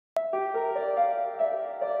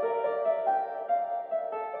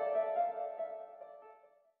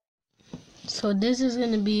So this is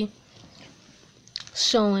gonna be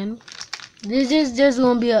showing. This is just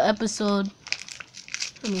gonna be an episode.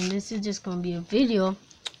 This is just gonna be a video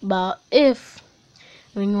about if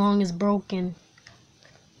Ling Long is broken.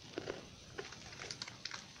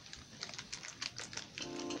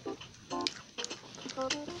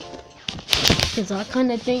 Because I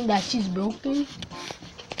kind of think that she's broken,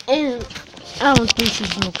 and I don't think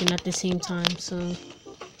she's broken at the same time. So,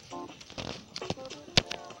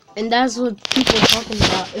 and that's what people are talking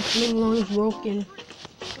about, if Ling Long is broken.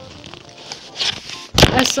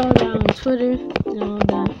 I saw that on Twitter, and all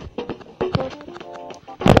that.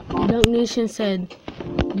 Dunknation said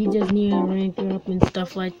you just need to rank her up and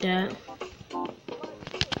stuff like that.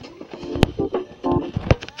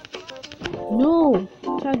 No!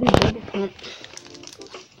 Try to do double pump.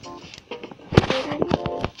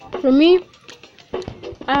 For me,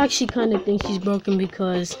 I actually kind of think she's broken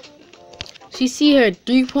because she see her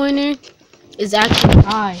 3-pointer is actually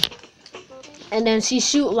high, and then she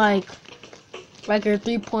shoot like her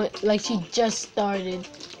 3-point, like she just started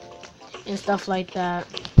and stuff like that.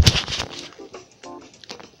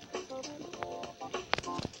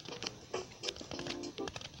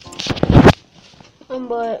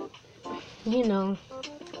 But you know,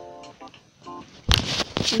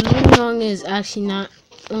 Ling Long is actually not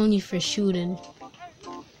only for shooting,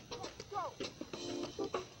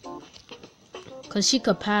 cause she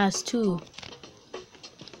could pass too.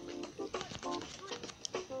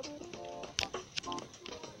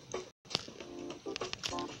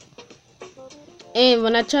 And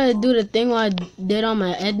when I tried to do the thing what I did on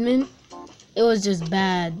my Edmund, it was just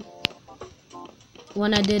bad.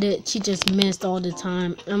 When I did it, she just missed all the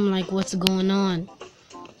time. I'm like, what's going on?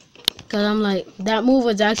 Cause I'm like, that move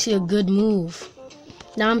was actually a good move.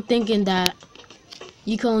 Now I'm thinking that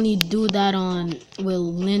you can only do that on with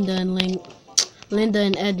Linda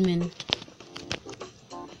and Edmund.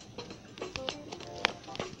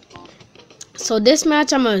 So this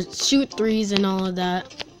match, I'm gonna shoot threes and all of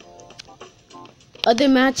that. Other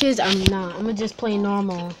matches, I'm not. I'm gonna just play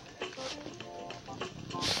normal.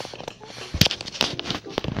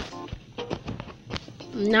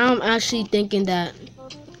 Now I'm actually thinking that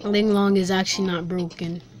Ling Long is actually not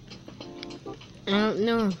broken. I don't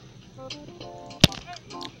know.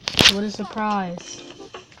 What a surprise.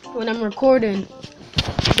 When I'm recording,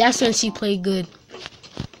 that's when she played good.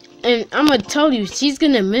 And I'm gonna tell you, she's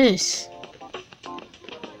gonna miss.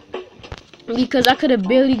 Because I could have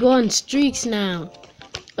barely go on streaks now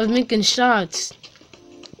of making shots.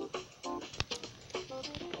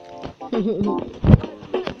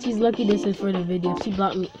 She's lucky this is for the video. She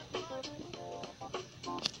blocked me.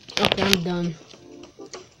 Okay, I'm done.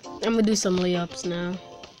 I'm gonna do some layups now.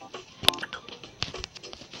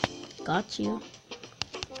 Got you.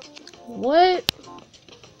 What?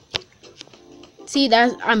 See,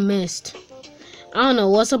 that I missed. I don't know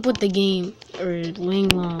what's up with the game or Ling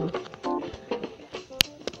Long.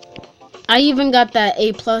 I even got that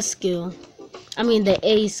A+ skill. The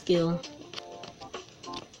A skill.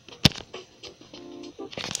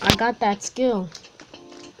 I got that skill.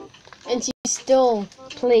 And she still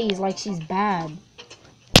plays like she's bad.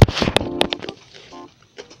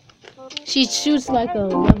 She shoots like a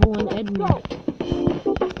level 1 Edmund.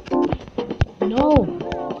 No!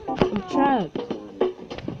 I'm trapped.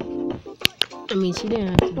 She didn't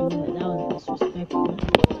have to do that. That was disrespectful.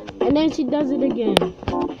 And then she does it again.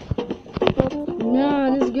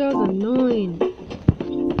 Nah, this girl's annoying.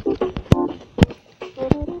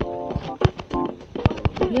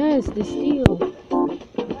 Yes, the steal.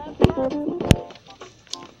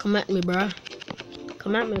 Come at me, bruh.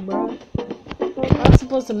 Come at me, bruh. I was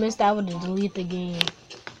supposed to miss that. I would have deleted the game.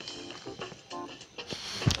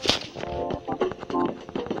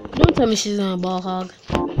 Don't tell me she's on a ball hog.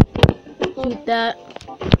 Shoot that.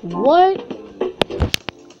 What?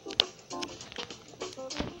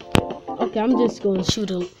 Okay, I'm just gonna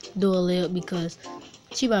do a layup because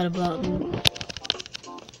she about to block me.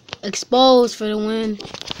 Exposed for the win.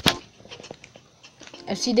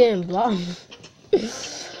 If she didn't block me.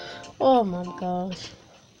 Oh my gosh.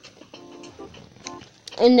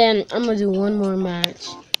 And then I'm gonna do one more match.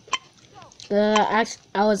 I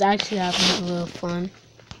was actually having a little fun.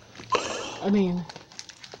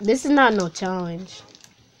 This is not no challenge.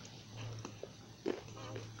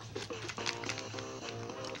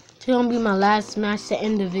 It's gonna be my last match to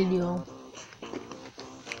end the video.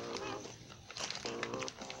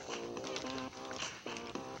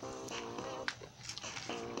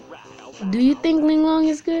 Do you think Ling Long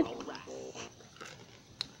is good?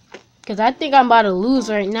 Because I think I'm about to lose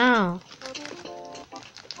right now.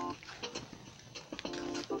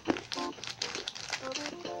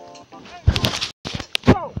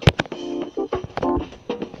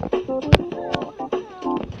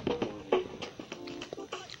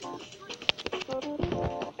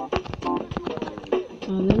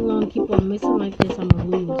 on missing like this, I'ma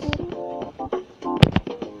lose.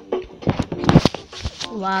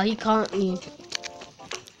 Wow, he caught me.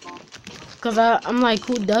 Cause I'm like,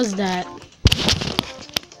 who does that?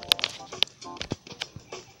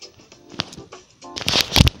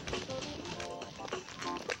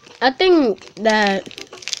 I think that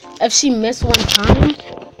if she missed one time,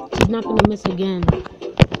 she's not gonna miss again.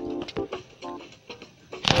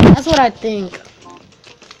 That's what I think.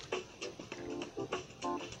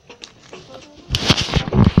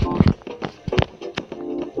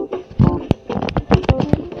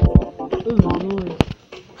 Oh my lord.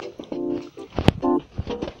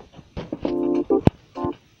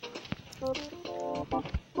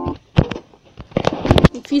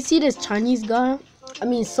 If you see this Chinese guy, I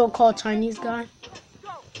mean so-called Chinese guy,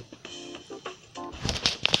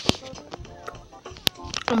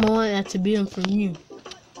 I'm gonna want that to be him from you.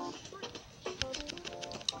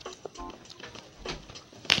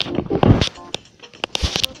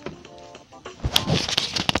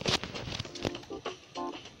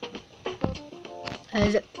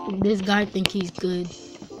 This guy think he's good.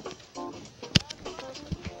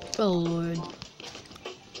 Oh lord.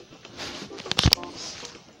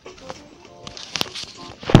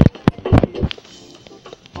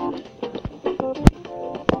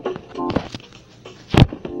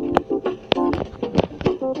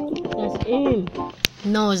 That's in.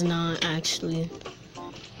 No, it's not actually.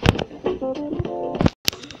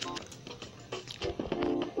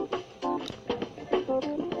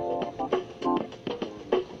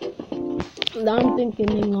 Now I'm thinking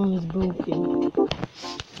Ling is broken.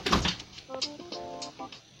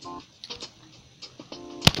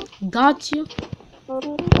 Got you.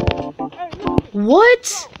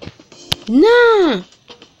 What? Nah.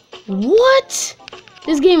 What?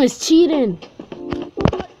 This game is cheating.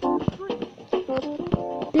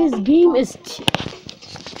 This game is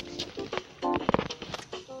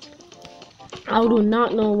I do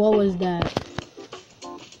not know what was that.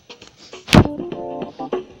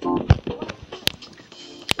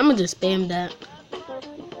 I'm gonna just spam that.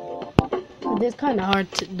 It's kind of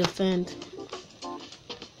hard to defend.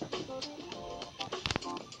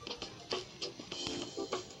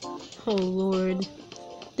 Oh lord.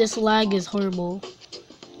 This lag is horrible.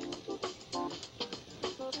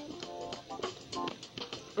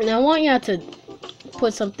 And I want y'all to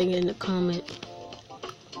put something in the comment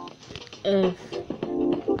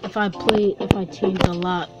if I change a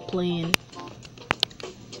lot playing.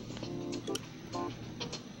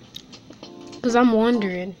 Cause I'm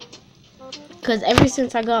wondering. Cause ever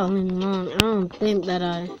since I got Ling, I don't think that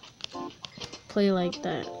I play like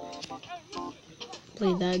that.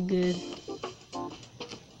 Play that good.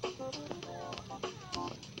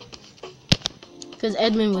 Cause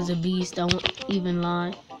Edmund was a beast, I won't even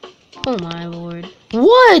lie. Oh my lord.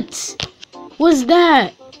 What was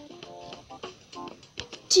that?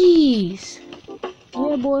 Jeez.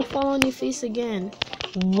 Yeah boy, fall on your face again.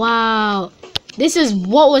 Wow. This is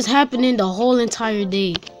what was happening the whole entire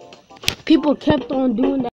day. People kept on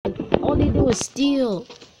doing that. All they do is steal.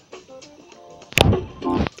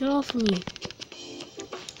 Get off of me.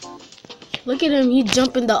 Look at him, he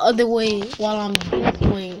jumping the other way while I'm this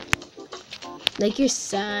way. Like you're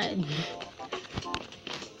sad.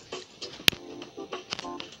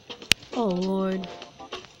 Oh lord.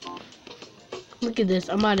 Look at this,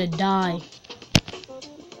 I'm about to die.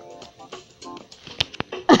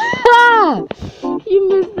 You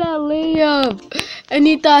missed that layup. And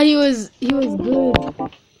he thought he was good.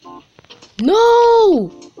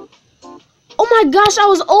 No! Oh my gosh, I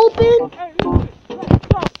was open.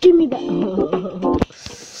 Give me that.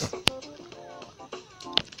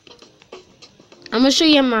 I'm gonna show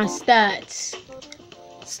you my stats.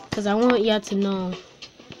 Cause I want y'all to know.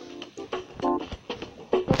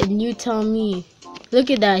 And you tell me. Look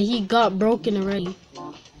at that, he got broken already.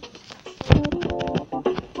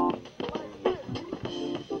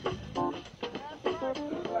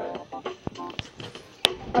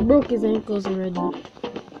 I broke his ankles already.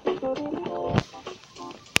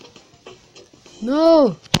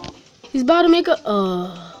 No! He's about to make a...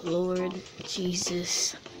 Oh, Lord.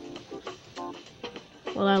 Jesus.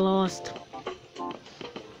 Well, I lost.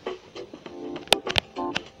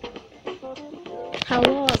 I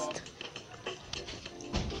lost.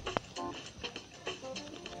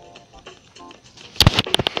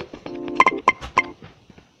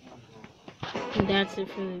 And that's it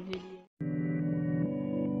for the video.